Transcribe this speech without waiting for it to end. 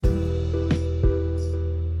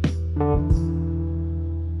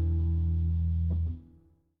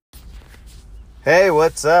Hey,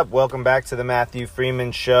 what's up? Welcome back to the Matthew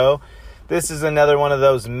Freeman Show. This is another one of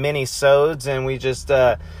those mini-sodes, and we just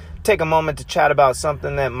take a moment to chat about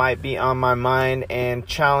something that might be on my mind and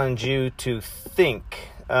challenge you to think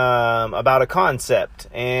about a concept.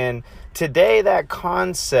 And today, that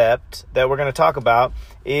concept that we're going to talk about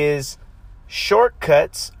is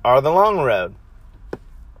shortcuts are the long road.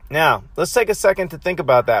 Now, let's take a second to think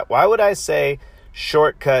about that. Why would I say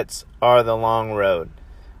shortcuts are the long road?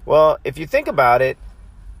 Well, if you think about it,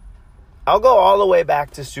 I'll go all the way back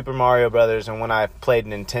to Super Mario Brothers and when I played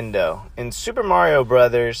Nintendo. In Super Mario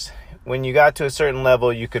Brothers, when you got to a certain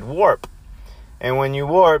level, you could warp. And when you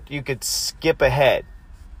warped, you could skip ahead.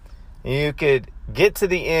 You could get to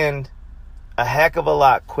the end a heck of a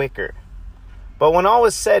lot quicker. But when all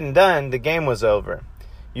was said and done, the game was over.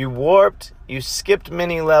 You warped, you skipped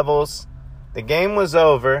many levels, the game was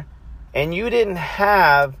over, and you didn't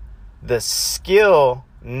have the skill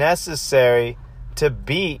necessary to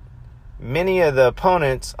beat many of the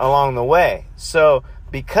opponents along the way. So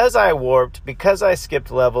because I warped, because I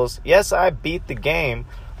skipped levels, yes, I beat the game,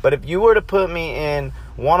 but if you were to put me in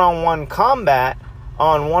one-on-one combat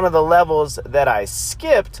on one of the levels that I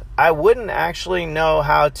skipped, I wouldn't actually know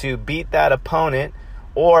how to beat that opponent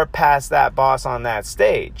or pass that boss on that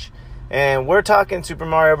stage. And we're talking Super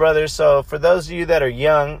Mario Brothers, so for those of you that are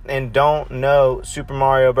young and don't know Super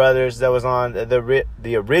Mario Brothers that was on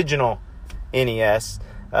the original NES,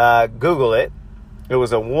 Google it. It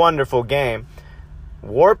was a wonderful game.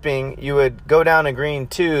 Warping, you would go down a green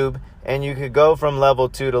tube, and you could go from level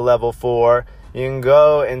 2 to level 4. You can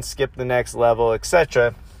go and skip the next level,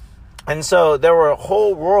 etc. And so there were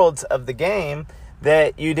whole worlds of the game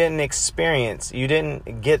that you didn't experience. You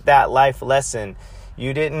didn't get that life lesson.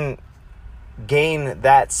 You didn't gain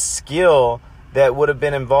that skill that would have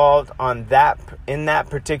been involved in that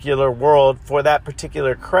particular world for that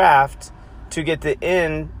particular craft to get to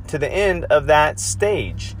the end of that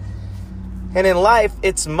stage. And in life,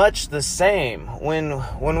 it's much the same.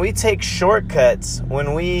 When we take shortcuts,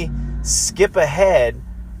 when we skip ahead,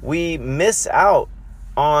 we miss out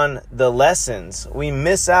on the lessons. We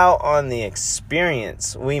miss out on the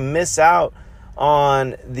experience. We miss out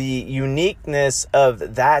on the uniqueness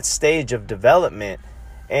of that stage of development.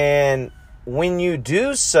 And when you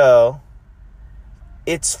do so,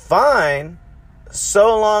 it's fine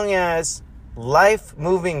so long as life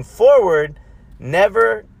moving forward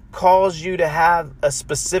never calls you to have a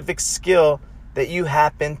specific skill that you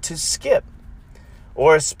happen to skip,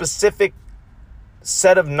 or a specific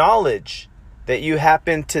set of knowledge that you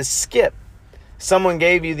happen to skip. Someone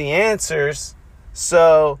gave you the answers,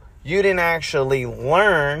 so you didn't actually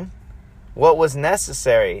learn what was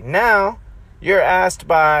necessary. Now, you're asked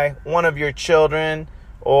by one of your children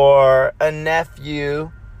or a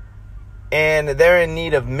nephew, and they're in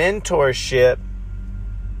need of mentorship,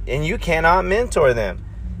 and you cannot mentor them.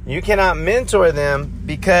 You cannot mentor them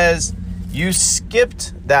because you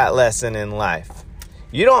skipped that lesson in life.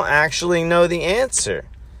 You don't actually know the answer.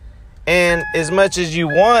 And as much as you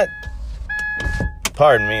want,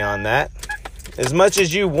 pardon me on that, as much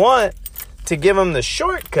as you want to give them the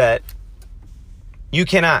shortcut, you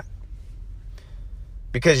cannot.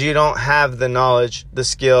 Because you don't have the knowledge, the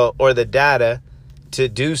skill, or the data to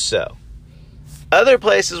do so. Other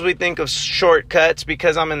places we think of shortcuts,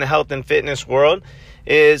 because I'm in the health and fitness world,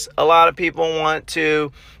 is a lot of people want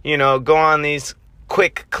to, go on these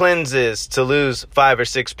quick cleanses to lose 5 or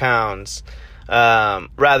 6 pounds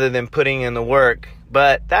rather than putting in the work.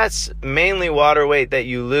 But that's mainly water weight that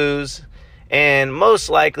you lose, and most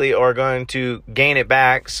likely are going to gain it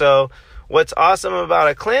back. So what's awesome about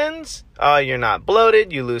a cleanse, you're not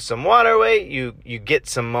bloated, you lose some water weight, you get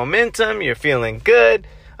some momentum, you're feeling good.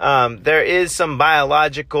 There is some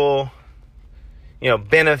biological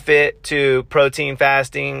benefit to protein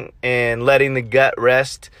fasting and letting the gut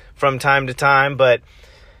rest from time to time, but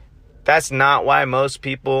that's not why most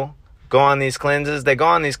people go on these cleanses. They go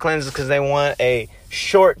on these cleanses because they want a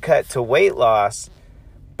shortcut to weight loss,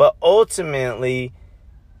 but ultimately,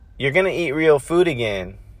 you're going to eat real food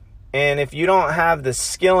again. And if you don't have the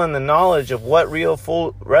skill and the knowledge of what real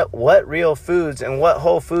foods and what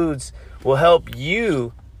whole foods will help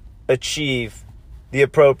you achieve the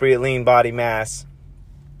appropriate lean body mass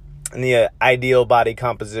and the ideal body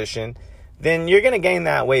composition, then you're going to gain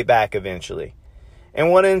that weight back eventually. And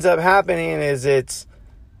what ends up happening is it's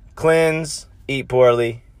cleanse, eat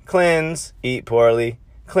poorly, cleanse, eat poorly,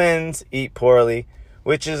 cleanse, eat poorly,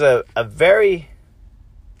 which is a very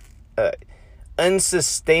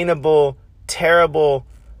unsustainable, terrible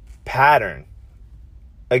pattern.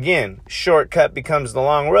 Again, shortcut becomes the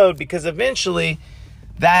long road because eventually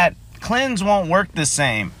that cleanse won't work the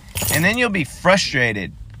same. And then you'll be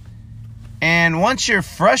frustrated. And once you're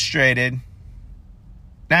frustrated,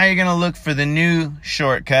 now you're going to look for the new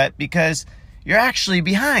shortcut because you're actually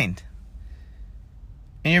behind.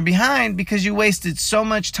 And you're behind because you wasted so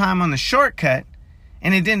much time on the shortcut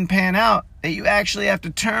and it didn't pan out that you actually have to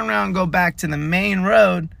turn around and go back to the main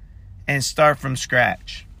road and start from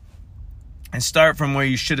scratch. And start from where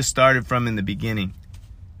you should have started from in the beginning.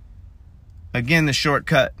 Again, the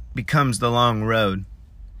shortcut becomes the long road.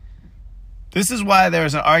 This is why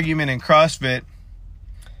there's an argument in CrossFit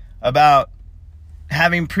about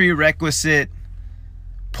having prerequisite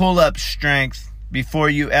pull-up strength before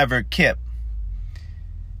you ever kip.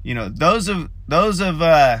 You know, those that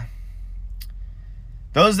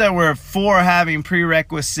were for having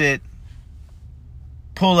prerequisite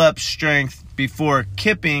pull-up strength before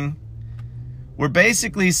kipping were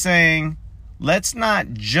basically saying, let's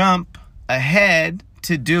not jump ahead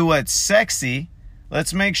to do what's sexy.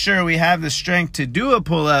 Let's make sure we have the strength to do a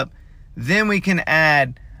pull-up. Then we can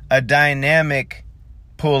add a dynamic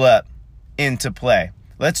pull-up into play.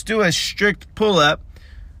 Let's do a strict pull-up,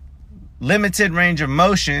 limited range of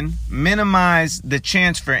motion, minimize the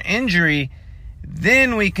chance for injury.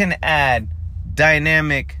 Then we can add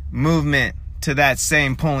dynamic movement to that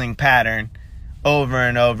same pulling pattern over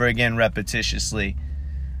and over again repetitiously.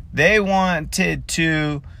 They wanted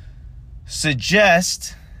to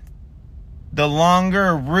suggest the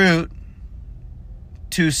longer route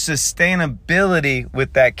to sustainability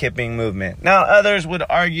with that kipping movement. Now, others would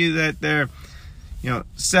argue that they're,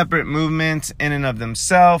 separate movements in and of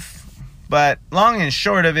themselves. But long and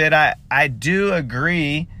short of it, I do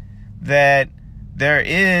agree that there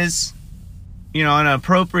is, an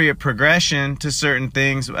appropriate progression to certain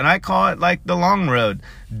things. And I call it like the long road.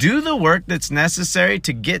 Do the work that's necessary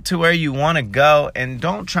to get to where you want to go, and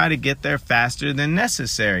don't try to get there faster than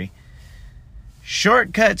necessary.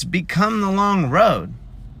 Shortcuts become the long road.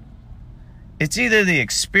 It's either the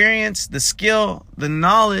experience, the skill, the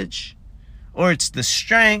knowledge, or it's the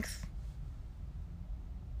strength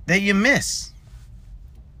that you miss.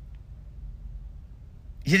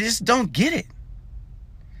 You just don't get it.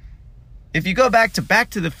 If you go back to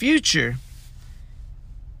the Future,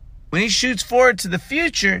 when he shoots forward to the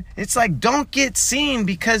future, it's like, don't get seen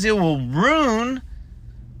because it will ruin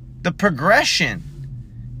the progression.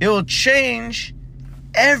 It will change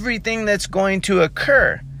everything that's going to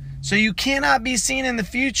occur. So you cannot be seen in the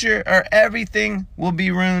future or everything will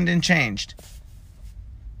be ruined and changed.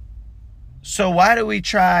 So why do we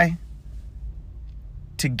try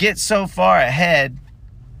to get so far ahead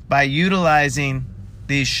by utilizing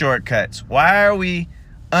these shortcuts? Why are we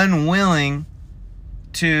unwilling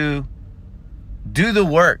to do the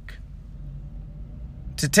work,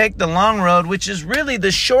 to take the long road, which is really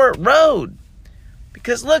the short road?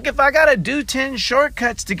 Because look, if I got to do 10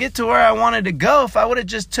 shortcuts to get to where I wanted to go, if I would have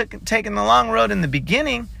just taken the long road in the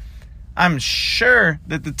beginning, I'm sure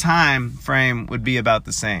that the time frame would be about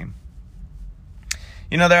the same.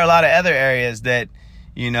 There are a lot of other areas that,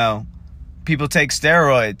 people take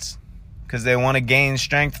steroids because they want to gain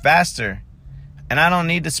strength faster. And I don't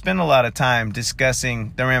need to spend a lot of time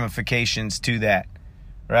discussing the ramifications to that,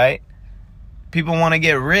 right? People want to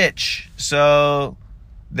get rich, so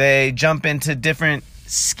they jump into different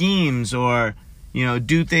schemes or,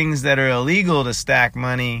 do things that are illegal to stack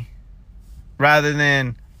money rather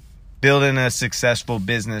than building a successful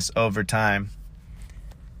business over time.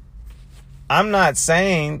 I'm not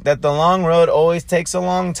saying that the long road always takes a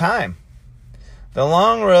long time. The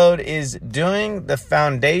long road is doing the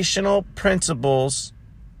foundational principles,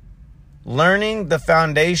 learning the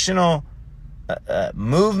foundational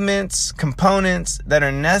movements, components that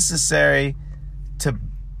are necessary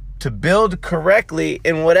to build correctly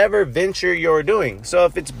in whatever venture you're doing. So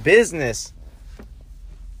if it's business,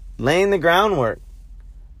 laying the groundwork,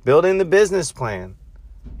 building the business plan,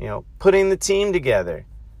 putting the team together.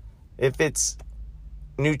 If it's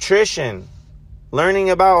nutrition, learning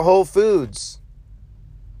about whole foods,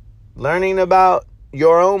 learning about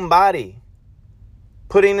your own body,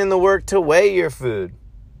 putting in the work to weigh your food,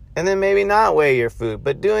 and then maybe not weigh your food,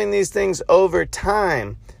 but doing these things over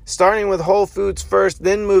time, starting with whole foods first,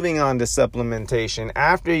 then moving on to supplementation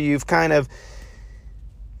after you've kind of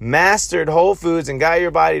mastered whole foods and got your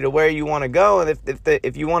body to where you want to go. And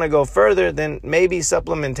if you want to go further, then maybe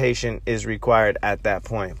supplementation is required at that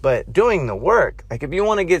point. But doing the work, like if you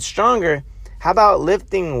want to get stronger, how about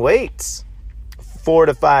lifting weights 4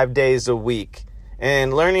 to 5 days a week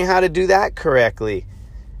and learning how to do that correctly,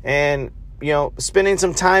 and spending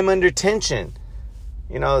some time under tension.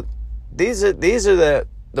 These are the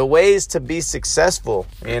ways to be successful.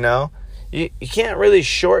 You can't really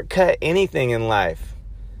shortcut anything in life.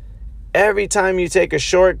 every time you take a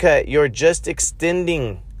shortcut, you're just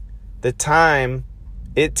extending the time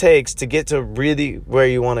it takes to get to really where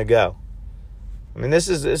you want to go. I mean, this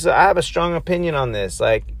is I have a strong opinion on this.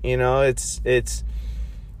 Like, you know, it's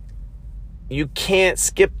you can't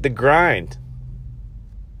skip the grind.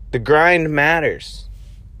 The grind matters.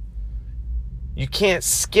 You can't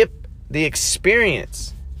skip the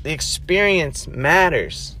experience. The experience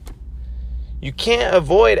matters. You can't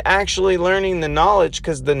avoid actually learning the knowledge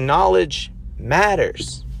because the knowledge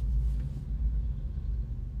matters.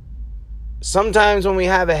 Sometimes when we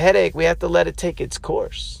have a headache, we have to let it take its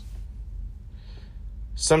course.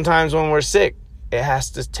 Sometimes when we're sick, it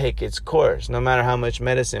has to take its course, no matter how much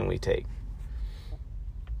medicine we take.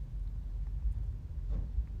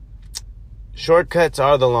 Shortcuts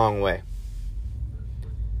are the long way.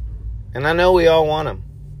 And I know we all want them.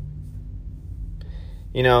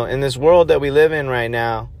 You know, in this world that we live in right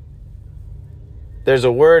now, there's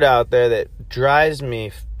a word out there that drives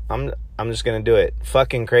me, I'm just going to do it,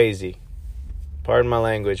 fucking crazy. Pardon my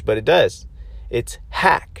language, but it does. It's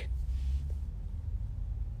hack.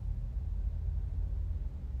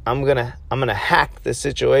 I'm going to hack the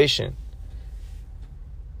situation.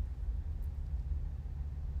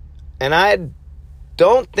 And I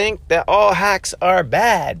don't think that all hacks are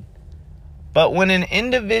bad. But when an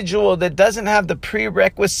individual that doesn't have the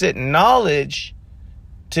prerequisite knowledge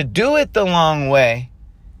to do it the long way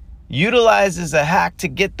utilizes a hack to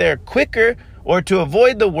get there quicker or to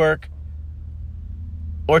avoid the work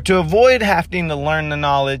or to avoid having to learn the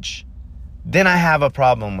knowledge, then I have a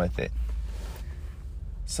problem with it.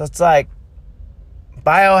 So it's like,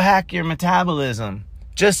 biohack your metabolism.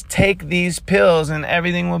 Just take these pills and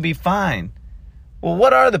everything will be fine. Well,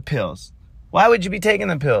 what are the pills? Why would you be taking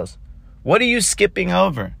the pills? What are you skipping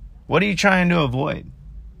over? What are you trying to avoid?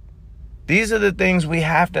 These are the things we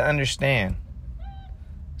have to understand.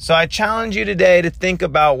 So I challenge you today to think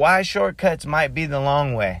about why shortcuts might be the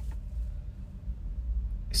long way.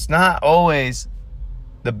 It's not always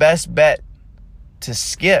the best bet to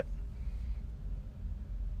skip.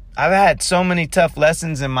 I've had so many tough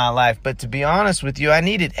lessons in my life, but to be honest with you, I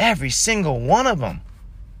needed every single one of them.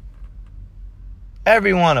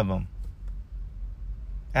 Every one of them.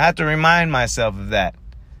 I have to remind myself of that.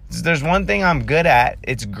 There's one thing I'm good at,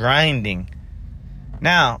 it's grinding.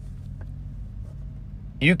 Now,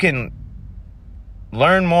 you can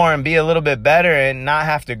learn more and be a little bit better and not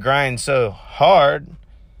have to grind so hard.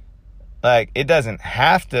 Like, it doesn't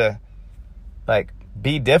have to, like,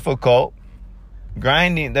 be difficult.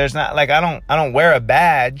 Grinding, there's not, like, I don't wear a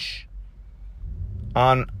badge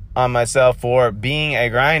on myself for being a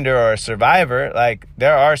grinder or a survivor. Like,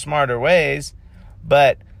 there are smarter ways.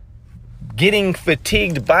 But getting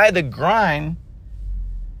fatigued by the grind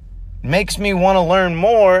makes me want to learn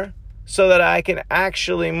more so that I can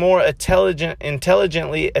actually more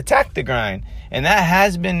intelligently attack the grind. And that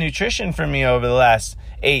has been nutrition for me over the last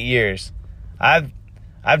 8 years. I've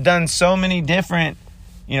done so many different,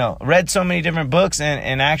 read so many different books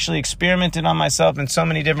and actually experimented on myself in so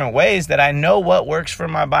many different ways that I know what works for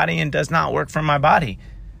my body and does not work for my body.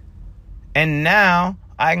 And now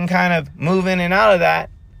I can kind of move in and out of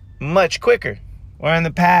that much quicker, where in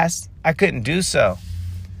the past I couldn't do so.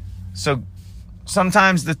 So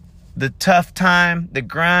sometimes the tough time, the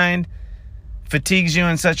grind fatigues you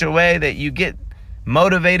in such a way that you get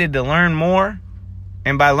motivated to learn more.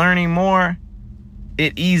 And by learning more,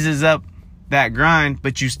 it eases up that grind,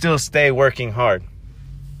 but you still stay working hard.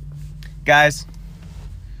 Guys,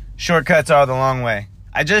 shortcuts are the long way.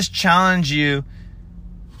 I just challenge you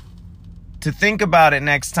to think about it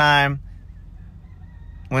next time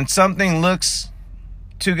when something looks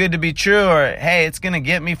too good to be true, or hey, it's going to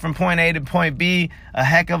get me from point A to point B a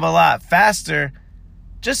heck of a lot faster.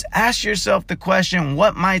 Just ask yourself the question,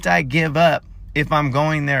 what might I give up if I'm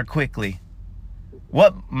going there quickly?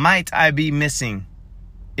 What might I be missing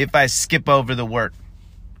if I skip over the work?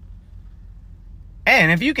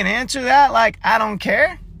 And if you can answer that like, I don't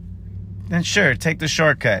care, then sure, take the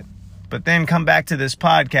shortcut. But then come back to this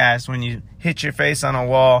podcast when you hit your face on a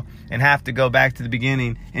wall and have to go back to the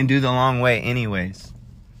beginning and do the long way anyways.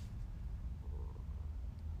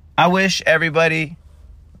 I wish everybody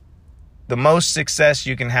the most success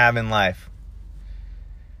you can have in life.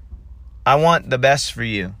 I want the best for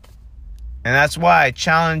you. And that's why I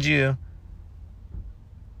challenge you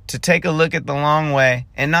to take a look at the long way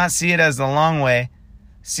and not see it as the long way,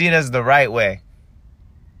 see it as the right way.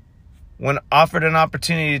 When offered an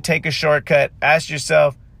opportunity to take a shortcut, ask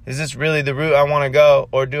yourself, is this really the route I want to go,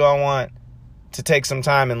 or do I want to take some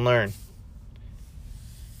time and learn?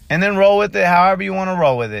 And then roll with it however you want to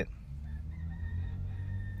roll with it.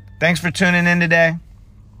 Thanks for tuning in today.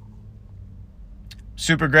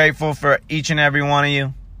 Super grateful for each and every one of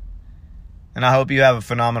you. And I hope you have a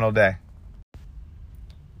phenomenal day.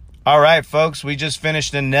 All right, folks, we just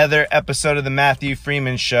finished another episode of the Matthew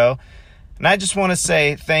Freeman Show. And I just want to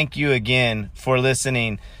say thank you again for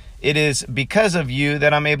listening. It is because of you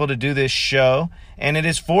that I'm able to do this show, and it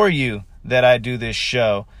is for you that I do this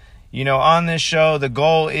show. You know, on this show, the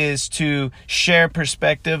goal is to share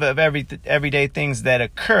perspective of everyday things that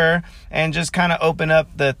occur and just kind of open up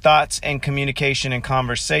the thoughts and communication and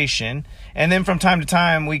conversation. And then from time to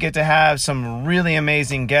time, we get to have some really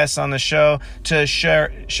amazing guests on the show to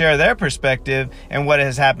share their perspective and what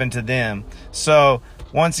has happened to them. So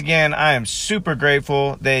once again, I am super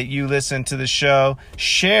grateful that you listen to the show.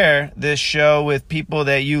 Share this show with people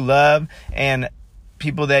that you love and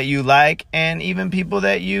people that you like, and even people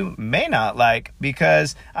that you may not like,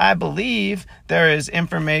 because I believe there is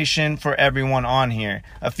information for everyone on here.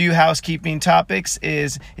 A few housekeeping topics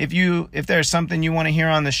is if there's something you want to hear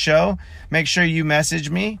on the show, make sure you message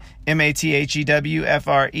me,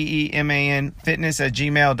 MathewFreeman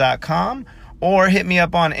fitness@gmail.com, or hit me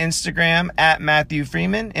up on Instagram at Matthew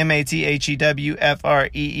Freeman,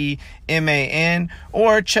 MathewFreeman,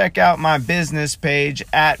 or check out my business page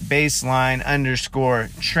at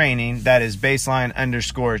baseline_training. That is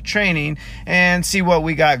baseline_training, and see what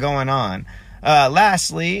we got going on.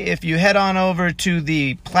 Lastly, if you head on over to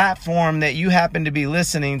the platform that you happen to be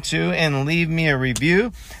listening to and leave me a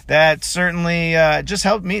review, that certainly just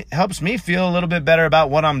helps me feel a little bit better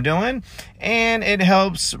about what I'm doing, and it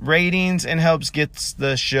helps ratings and helps get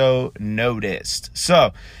the show noticed.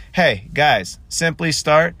 So, hey, guys, simply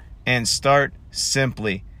start and start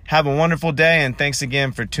simply. Have a wonderful day, and thanks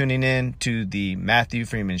again for tuning in to the Matthew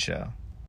Freeman Show.